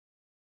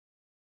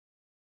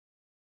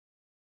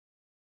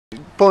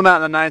pull him out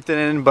in the ninth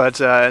inning, but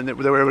and they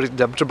were able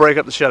to break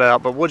up the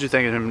shutout. But what did you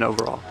think of him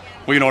overall?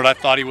 Well, you know what, I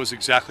thought he was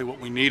exactly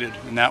what we needed,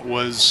 and that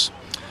was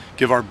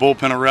give our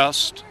bullpen a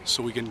rest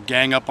so we can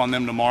gang up on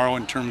them tomorrow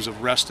in terms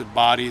of rested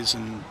bodies.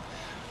 And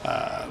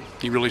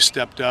he really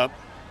stepped up,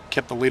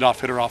 kept the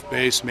leadoff hitter off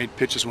base, made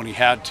pitches when he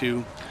had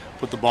to,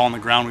 put the ball on the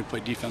ground. We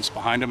play defense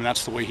behind him, and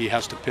that's the way he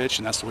has to pitch,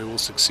 and that's the way we'll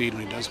succeed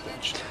when he does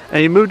pitch.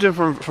 And you moved him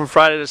from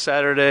Friday to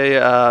Saturday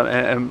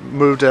and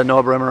moved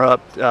Noah Bremer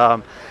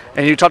up.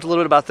 And you talked a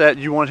little bit about that.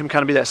 You wanted him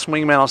kind of be that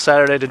swing man on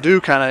Saturday to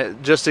do kind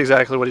of just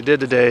exactly what he did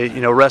today,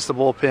 rest the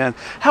bullpen.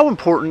 How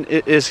important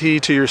is he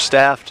to your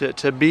staff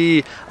to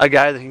be a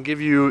guy that can give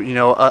you,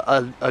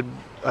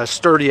 a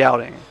sturdy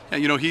outing?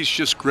 Yeah, he's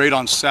just great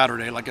on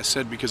Saturday, like I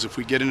said, because if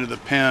we get into the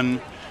pen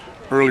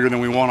earlier than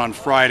we want on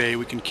Friday,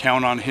 we can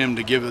count on him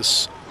to give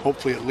us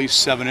hopefully at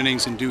least 7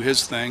 innings and do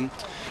his thing.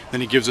 Then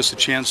he gives us a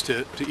chance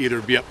to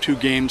either be up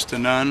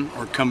 2-0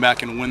 or come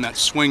back and win that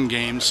swing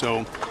game.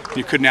 So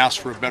you couldn't ask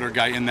for a better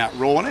guy in that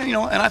role. And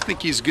and I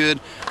think he's good.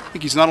 I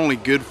think he's not only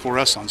good for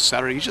us on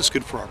Saturday, he's just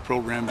good for our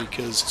program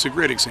because it's a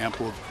great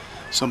example of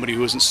somebody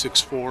who isn't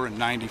 6'4" and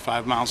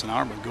 95 miles an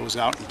hour, but goes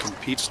out and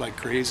competes like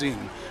crazy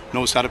and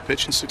knows how to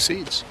pitch and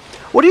succeeds.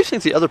 What do you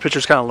think the other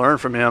pitchers kind of learn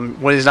from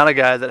him when he's not a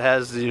guy that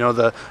has,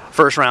 the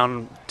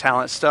first-round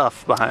talent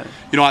stuff behind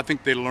him? I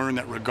think they learn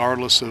that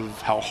regardless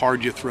of how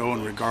hard you throw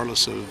and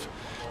regardless of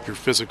your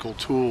physical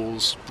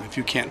tools, if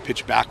you can't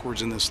pitch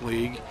backwards in this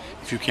league,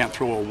 if you can't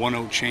throw a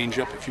 1-0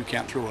 changeup, if you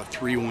can't throw a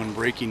 3-1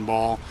 breaking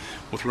ball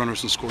with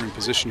runners in scoring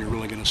position, you're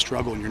really going to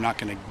struggle, and you're not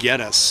going to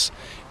get us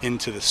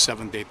into the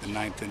 7th, 8th, and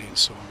 9th innings.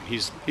 So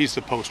he's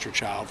the poster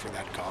child for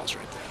that cause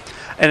right there.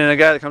 And then a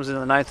guy that comes into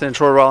the 9th inning,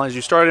 Troy Rallings,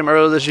 you started him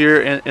earlier this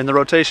year in the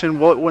rotation.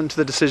 What went into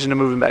the decision to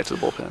move him back to the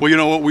bullpen? Well, you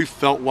know what? We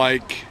felt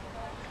like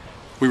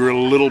we were a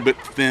little bit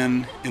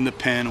thin in the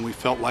pen, and we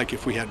felt like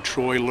if we had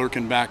Troy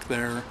lurking back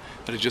there,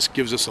 that it just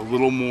gives us a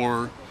little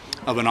more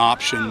of an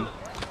option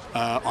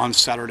on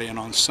Saturday and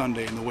on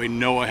Sunday. And the way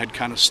Noah had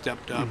kind of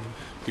stepped up,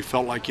 we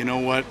felt like,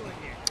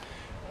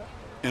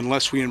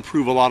 unless we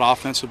improve a lot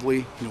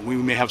offensively, we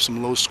may have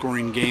some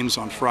low-scoring games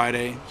on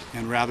Friday,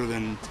 and rather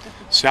than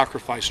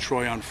sacrifice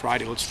Troy on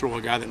Friday, let's throw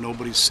a guy that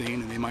nobody's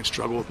seen, and they might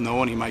struggle with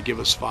Noah, and he might give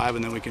us 5,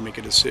 and then we can make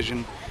a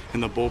decision in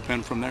the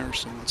bullpen from there.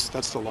 So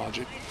that's the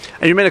logic.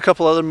 And you made a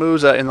couple other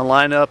moves in the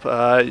lineup.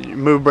 You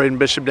moved Braden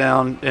Bishop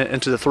down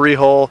into the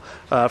 3-hole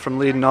from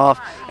leading off,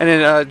 and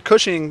then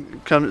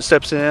Cushing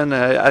steps in.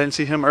 I didn't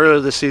see him earlier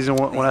this season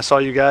when I saw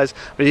you guys,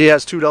 but he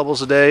has 2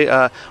 doubles a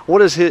day.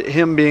 What is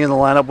him being in the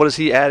lineup? What has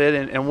he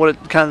added, and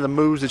what kind of the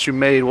moves that you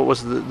made? What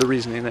was the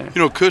reasoning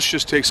there? Cush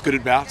just takes good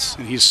at bats,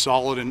 and he's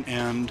solid,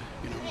 and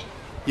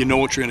you know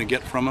what you're going to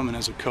get from him. And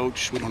as a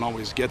coach, we don't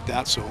always get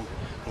that, so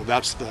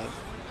that's the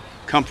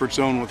comfort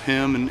zone with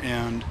him.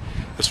 And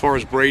as far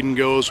as Braden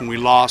goes, when we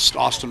lost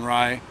Austin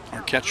Rei,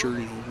 our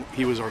catcher,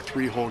 he was our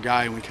 3-hole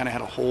guy, and we kind of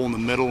had a hole in the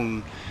middle,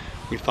 and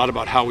we thought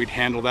about how we'd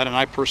handle that. And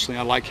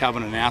I like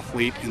having an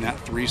athlete in that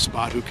 3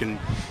 spot who can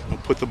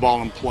put the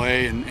ball in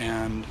play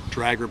and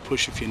drag or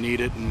push if you need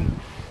it,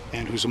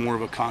 and who's more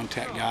of a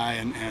contact guy.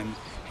 And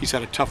he's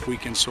had a tough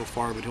weekend so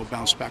far, but he'll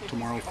bounce back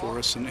tomorrow for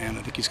us, and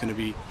I think he's going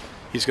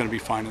to be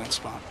fine in that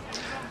spot.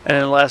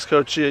 And last,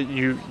 Coach,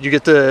 you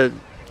get to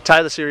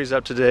tie the series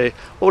up today.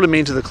 What would it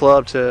mean to the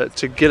club to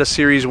get a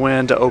series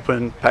win to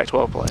open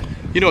Pac-12 play?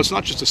 It's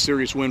not just a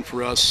series win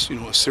for us.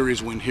 A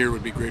series win here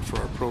would be great for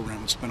our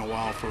program. It's been a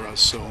while for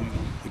us, so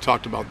we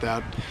talked about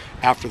that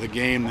after the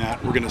game,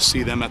 that we're going to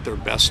see them at their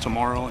best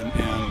tomorrow,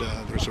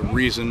 and there's a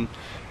reason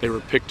they were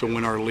picked to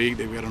win our league.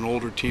 They've got an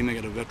older team, they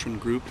got a veteran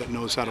group that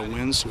knows how to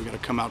win, so we got to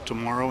come out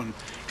tomorrow and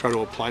try to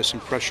apply some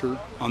pressure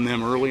on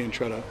them early and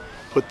try to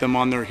put them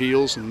on their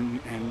heels and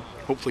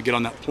hopefully get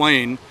on that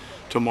plane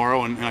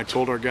tomorrow. And I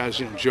told our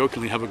guys,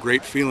 jokingly, have a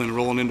great feeling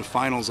rolling into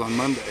finals on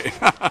Monday.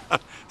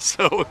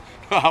 So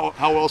how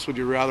else would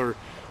you rather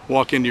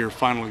walk into your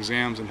final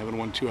exams and having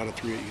won 2 out of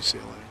 3 at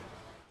UCLA?